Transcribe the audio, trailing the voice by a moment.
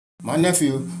My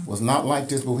nephew was not like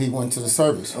this before he went to the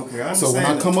service. Okay, I so when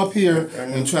I come up here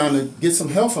and trying to get some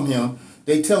help from him,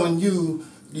 they telling you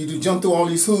to jump through all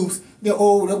these hoops. Yeah,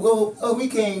 we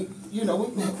can't, we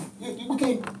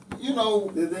can't,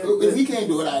 if he can't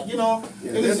do it,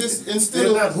 and it's just instead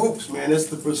of not hoops, man. It's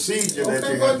the procedure that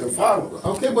you have to follow.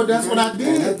 Okay, but that's what I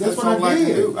did. That's what I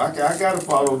did. I got to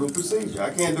follow the procedure.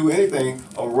 I can't do anything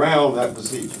around that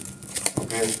procedure.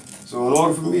 Okay, so in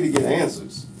order for me to get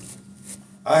answers,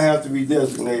 I have to be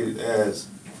designated as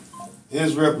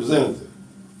his representative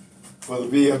for the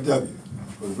VFW,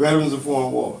 for the Veterans of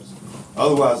Foreign Wars.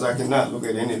 Otherwise, I cannot look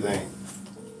at any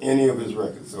of his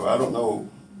records. So I don't know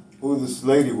who this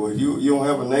lady was. You don't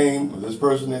have a name of this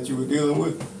person that you were dealing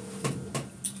with?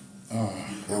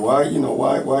 And why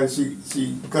did she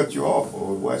cut you off,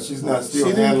 or why she's not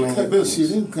still handling the business? She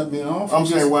didn't cut me off. I'm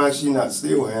saying, why is she not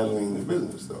still handling the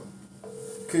business, though?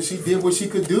 Because she did what she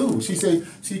could do. She said,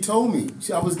 she told me,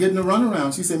 I was getting a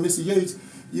runaround. She said, Mr. Yates,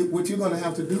 what you're going to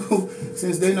have to do,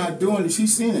 since they're not doing it,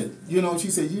 she's seen it.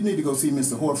 She said, you need to go see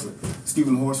Mr. Horford,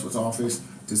 Stephen Horsford's office,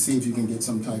 to see if you can get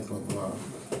some type of,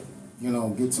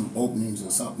 get some openings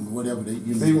or something, whatever they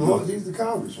you Stephen Horsford, he's the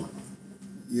congressman.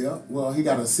 Yeah, well, he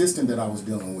got an assistant that I was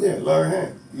dealing with. Yeah, Larry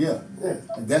Hand. Yeah.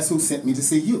 And that's who sent me to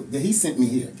see you. He sent me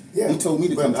here. Yeah. He told me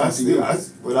to come talk to you.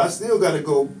 But I still got to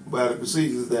go by the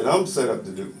procedures that I'm set up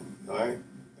to do, all right?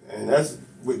 And that's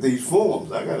with these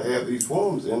forms. I got to have these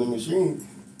forms in the machine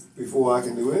before I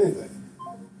can do anything.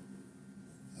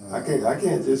 I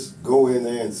can't just go in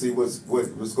there and see what's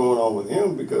going on with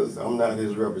him, because I'm not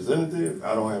his representative.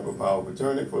 I don't have a power of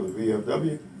attorney for the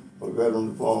VFW, for the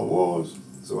Veterans of Foreign Wars.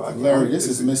 So Larry, this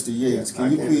is Mr. Yates.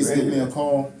 Can you please give me a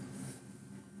call?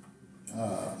 I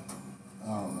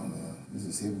don't know, man. This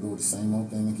is here we go with the same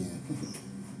old thing again.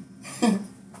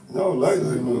 No, like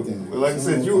I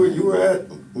said, you were at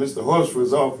Mr.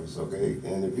 Horsford's office, okay?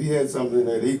 And if he had something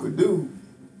that he could do,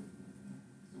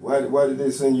 why did they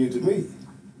send you to me?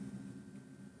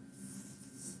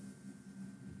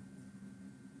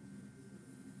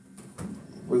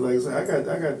 But like I said,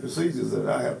 I got procedures that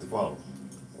I have to follow.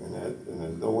 And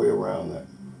there's no way around that.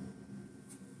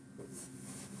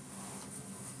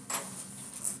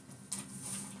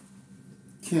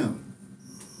 Kim.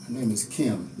 Her name is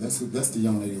Kim. That's the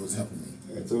young lady who was helping me.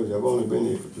 I told you, I've only been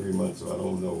here for 3 months, so I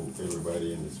don't know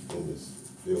everybody in this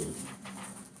building.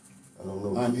 I don't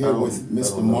know. I'm here with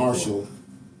Mr. Marshall,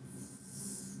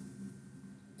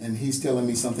 and he's telling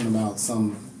me something about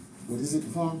what is it,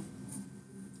 the form?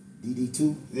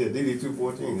 DD2? Yeah,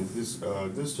 DD-214 is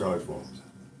discharge forms.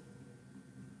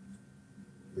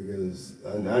 Because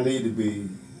I need to be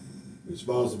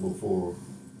responsible for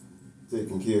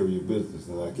taking care of your business,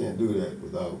 and I can't do that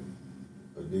without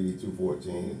a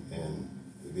DD-214 and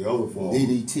the other form.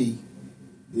 DD-T.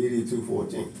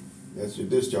 DD-214. That's your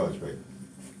discharge paper.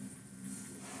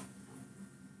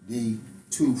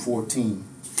 D-214.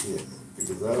 Yeah,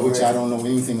 because I don't know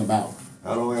anything about.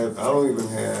 I don't even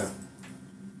have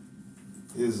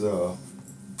his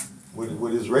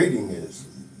what his rating is,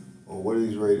 or what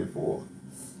he's rated for.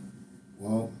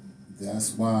 Well,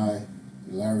 that's why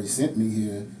Larry sent me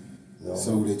here,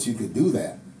 so that you could do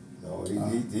that. No,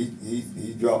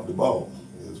 he dropped the ball.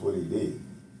 That's what he did.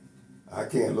 I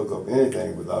can't look up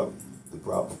anything without the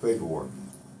proper paperwork.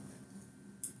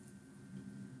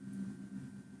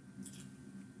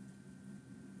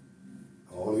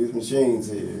 All these machines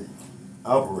here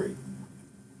operate,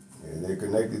 and they're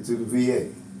connected to the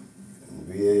VA. And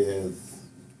the VA has...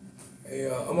 Hey,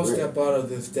 I'm going to step out of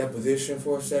this deposition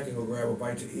for a second, go grab a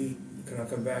bite to eat. Can I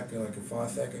come back in 5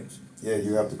 seconds? Yeah,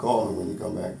 you have to call me when you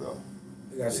come back, though.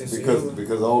 You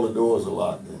because all the doors are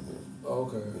locked in here. Oh,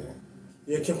 okay.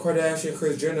 Yeah, Kim Kardashian and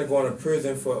Kris Jenner going to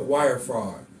prison for wire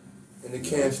fraud in the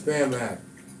Can Spam Act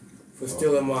for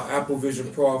stealing my Apple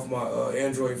Vision Pro off my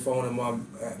Android phone and my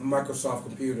Microsoft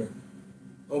computer.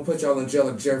 I'm going to put y'all in jail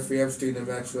like Jeffrey Epstein in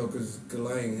Maxwell because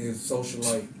Ghislaine, his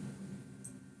socialite.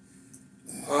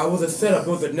 It was a setup. It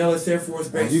was a Nellis Air Force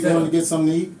Base setup. Are you going to get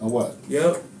something to eat or what?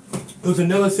 Yep. It was a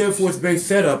Nellis Air Force Base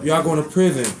setup. Y'all going to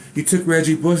prison. You took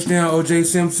Reggie Bush down, O.J.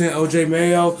 Simpson, O.J.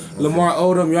 Mayo, Lamar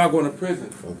Odom. Y'all going to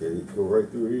prison. Okay, you go right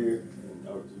through here and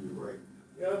out to your right.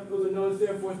 Yep, it was a Nellis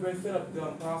Air Force Base setup,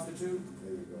 dumb prostitute.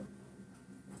 There you go.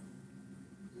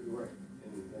 To the right.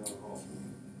 And down the hall.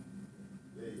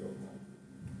 There you go.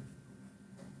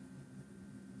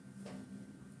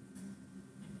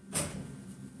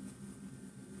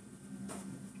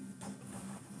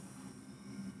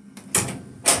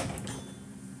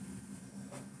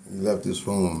 You left this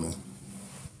phone, man.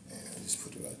 Yeah, just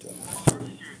put it right there.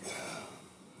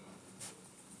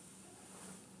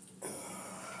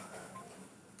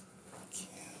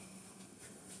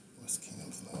 What's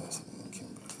Kim's last name?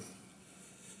 Kimberly.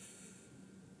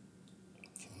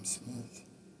 Kim Smith.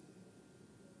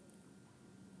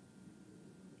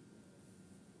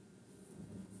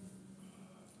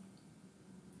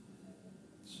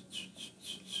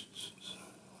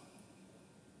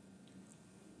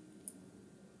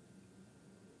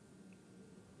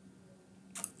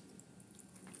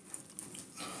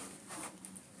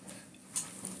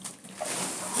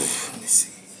 Let me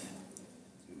see.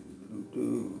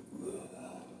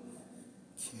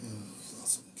 Kim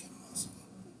Blossom, Kim Blossom.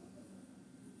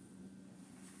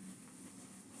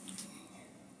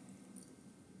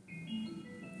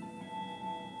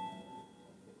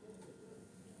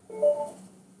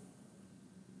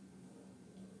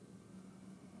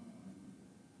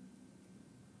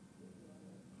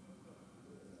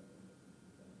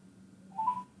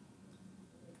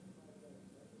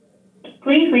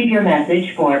 Please leave your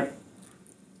message for...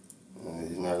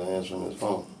 He's not answering his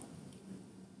phone.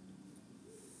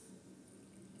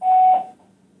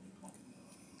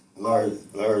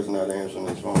 Larry's not answering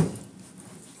his phone.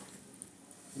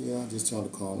 Yeah, I just tried to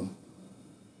call him.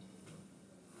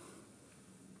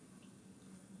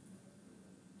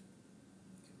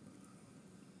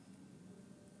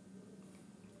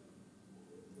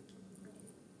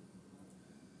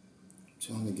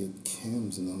 Trying to get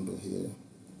Kim's number here.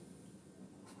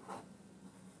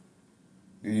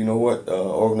 Do you know what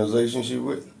organization she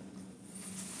with?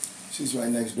 She's right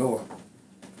next door.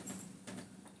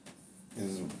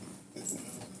 His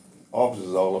office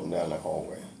is all up and down the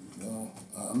hallway. No,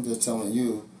 I'm just telling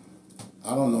you,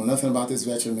 I don't know nothing about this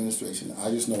veteran administration. I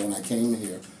just know when I came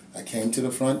here, I came to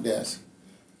the front desk,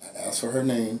 I asked for her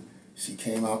name, she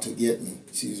came out to get me.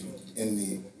 She's in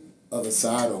the other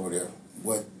side over there.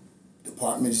 What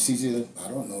department she's in, I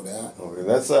don't know that. Okay,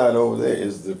 that side over there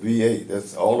is the VA.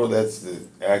 That's the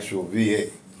actual VA.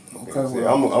 Okay, See,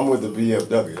 well, I'm with the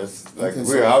VFW. That's like okay,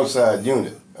 we're so- outside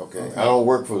unit. Okay, Okay. I don't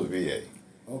work for the VA.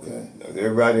 okay.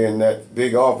 Everybody in that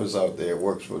big office out there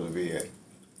works for the VA.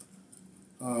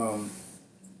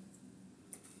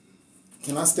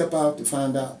 Can I step out to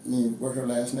find out, what her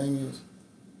last name is?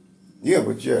 Yeah,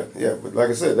 but like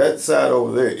I said, that side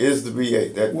over there is the VA.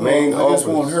 That main I office.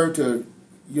 just want her to,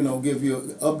 give you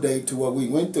an update to what we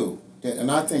went through. And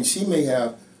I think she may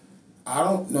have, I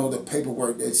don't know the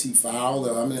paperwork that she filed.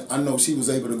 I know she was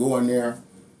able to go in there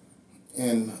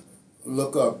and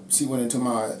look up. She went into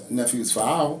my nephew's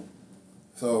file.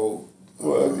 So.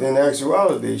 Well, in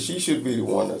actuality, she should be the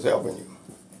one that's helping you.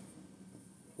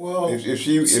 Well, If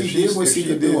she did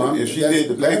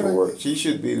the paperwork, she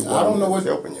should be the one that's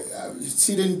helping you.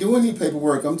 She didn't do any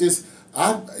paperwork.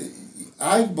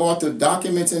 I bought the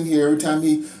documents in here every time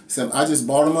he said. I just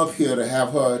bought them up here to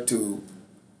have her to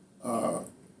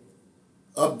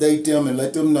update them and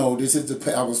let them know this is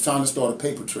I was trying to start a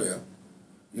paper trail.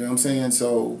 You know what I'm saying?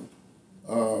 So,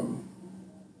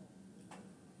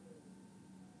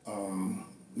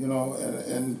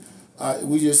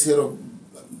 we just hit a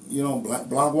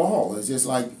black wall. It's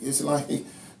like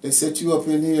they set you up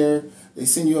in here. They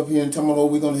send you up here and tell me,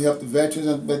 we're going to help the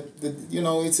veterans, but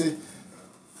it's a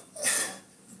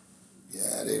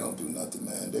they don't do nothing,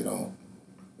 man. They don't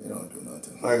do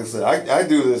nothing. Like I said, I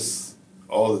do this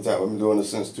all the time. I've been doing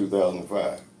this since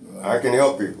 2005. Right. I can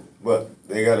help people, but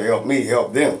they got to help me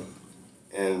help them.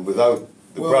 And without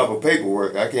the proper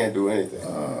paperwork, I can't do anything.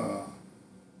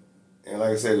 And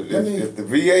like I said, if the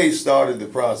VA started the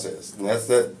process, and that's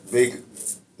that big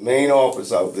main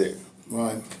office out there.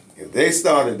 Right. If they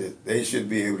started it, they should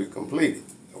be able to complete it.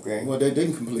 Okay. Well, they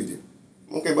didn't complete it.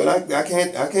 Okay, but I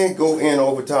can't go in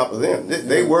over top of them.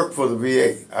 They work for the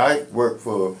VA. I work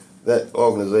for that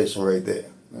organization right there,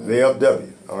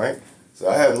 VFW. All right. So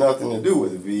I have nothing to do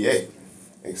with the VA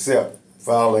except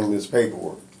filing this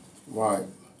paperwork. Right.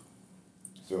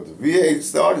 So the VA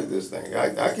started this thing.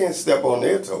 I can't step on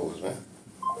their toes, man.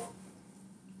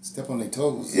 Step on their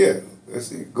toes. Yeah. Let's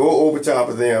see, go over top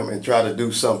of them and try to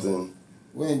do something.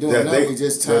 We ain't doing nothing. We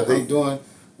just doing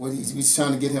what he's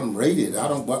trying to get him rated.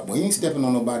 We ain't stepping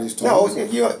on nobody's toes.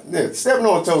 No, stepping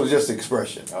on toes is just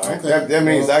expression. All right. Okay. That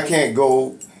means I can't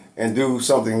go and do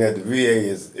something that the VA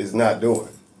is not doing.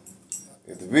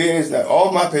 If the VA is not,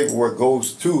 all my paperwork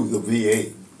goes to the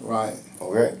VA. Right.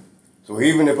 Okay. So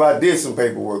even if I did some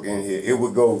paperwork in here, it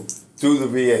would go to the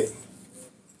VA.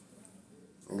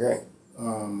 Okay.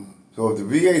 So if the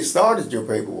VA started your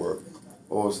paperwork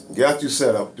or got you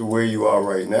set up to where you are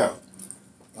right now,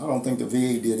 I don't think the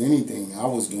VA did anything. I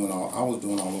was doing all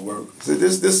the work. So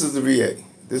this is the VA.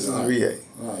 This is the VA.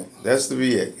 Right. That's the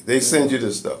VA. They send you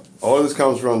this stuff. All this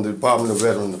comes from the Department of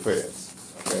Veteran Affairs.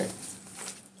 Okay.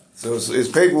 So it's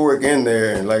paperwork in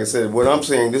there, and like I said, what I'm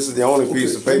saying, this is the only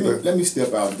piece of paper. Let me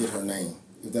step out and get her name.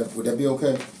 Would that be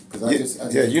okay?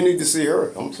 Because yeah, you need to see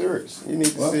her. I'm serious. You need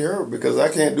to see her because I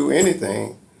can't do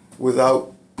anything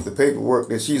without the paperwork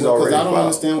that she's already filed. I don't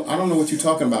understand. I don't know what you're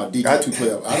talking about,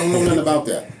 DD-212. I don't know nothing about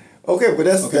that. Okay, but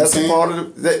that's a part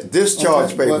of the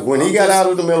discharge paper. When he got out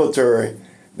of the military,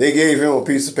 they gave him a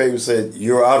piece of paper that said,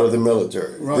 you're out of the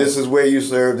military. Right. This is where you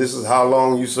serve. This is how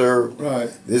long you serve. Right.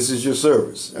 This is your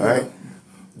service. All right.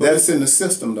 But it's in the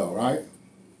system, though, right?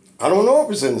 I don't know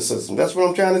if it's in the system. That's what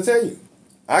I'm trying to tell you.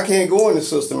 I can't go in the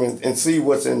system and see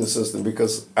what's in the system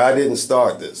because I didn't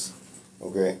start this.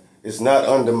 Okay. It's not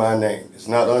under my name. It's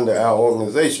not under our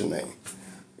organization name.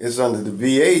 It's under the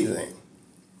VA name.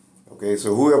 Okay.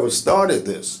 So whoever started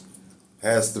this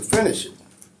has to finish it.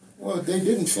 Well, they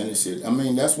didn't finish it. I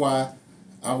mean, that's why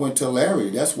I went to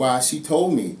Larry. That's why she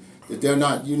told me that they're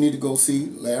not, you need to go see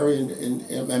Larry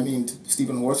and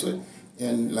Stephen Horsford.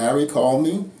 And Larry called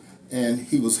me and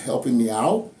he was helping me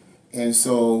out. And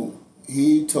so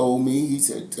he told me, he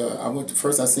said, I don't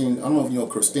know if you know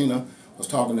Christina, was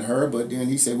talking to her, but then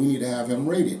he said, we need to have him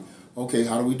rated. Okay,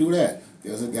 how do we do that?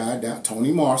 There's a guy down,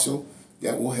 Tony Marshall,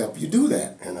 that will help you do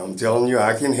that. And I'm telling you,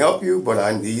 I can help you, but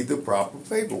I need the proper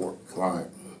paperwork. Right.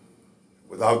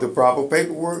 Without the proper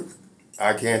paperwork,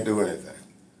 I can't do anything.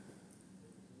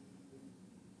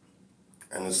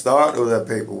 And the start of that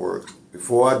paperwork,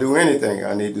 before I do anything,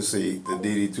 I need to see the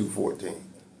DD-214.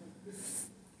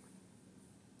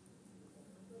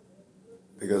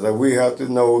 Because we have to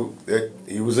know that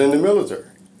he was in the military.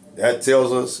 That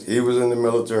tells us he was in the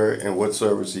military and what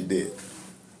service he did.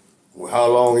 How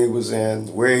long he was in,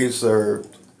 where he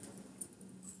served,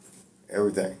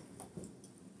 everything.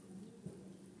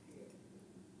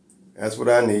 That's what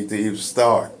I need to even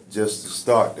start, just to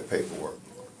start the paperwork.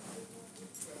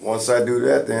 Once I do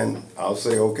that, then I'll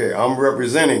say, okay, I'm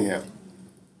representing him.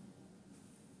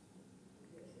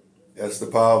 That's the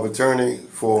power of attorney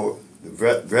for the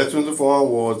Veterans of Foreign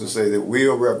Wars to say that we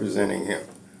are representing him.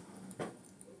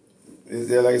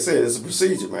 Like I said, it's a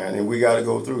procedure, man, and we got to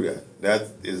go through that. That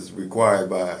is required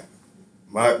by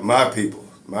my people,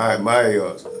 my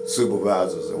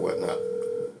supervisors and whatnot.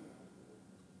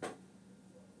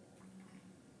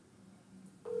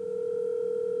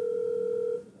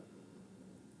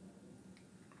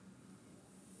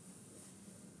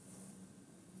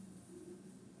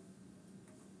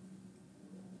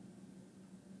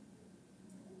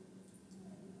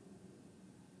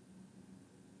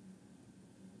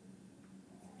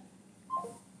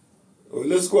 Well,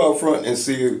 let's go out front and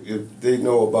see if they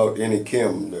know about any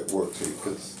Kim that works here,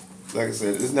 because, like I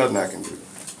said, there's nothing I can do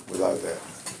without that.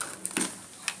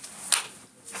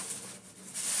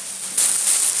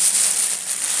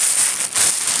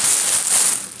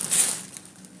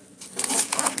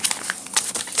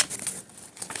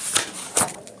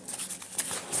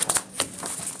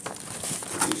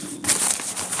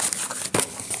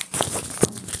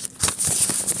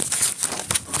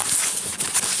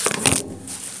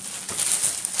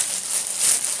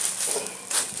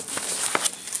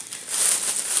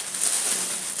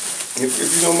 If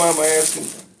you don't mind my asking,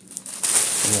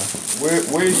 where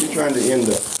are you trying to end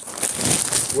up?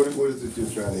 What is it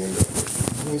you're trying to end up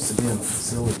with? It needs to be in a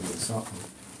facility or something,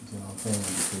 you know what I'm saying?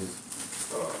 Because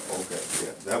okay,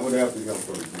 yeah, that would have to come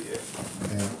from the VA.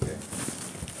 Yeah. Okay.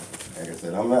 Like I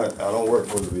said, I don't work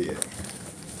for the VA.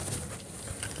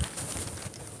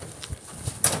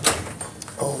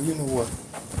 Oh, you know what?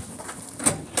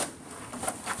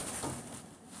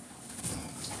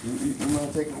 You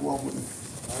mind taking a walk with me?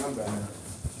 I'm back now.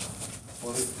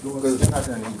 Well, because I'm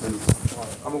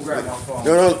gonna grab my phone.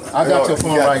 No, I got your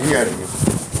phone right here.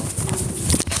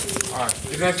 All right,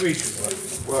 it's nice to meet you.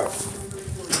 What?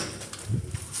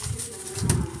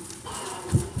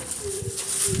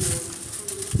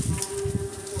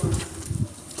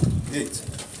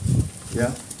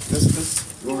 Yeah? Let's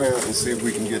go around and see if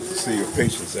we can get to see your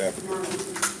patients after.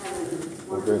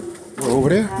 Okay. We're over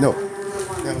there? No.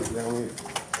 Down here.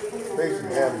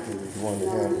 Patient advocate is the one that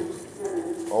handles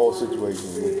all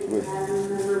situations with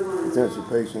potential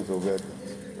patients or veterans,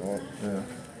 right? Yeah.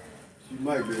 She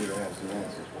might be able to have some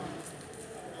answers.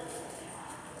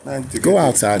 Man, go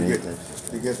outside to get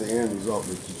the end result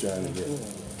that you're trying to get.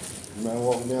 You mind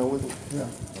walking down with me? Yeah.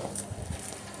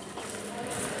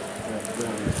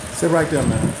 Sit right there,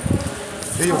 man.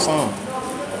 Here's your phone.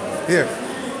 Here.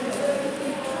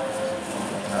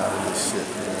 Ah, shit,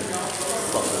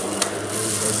 man.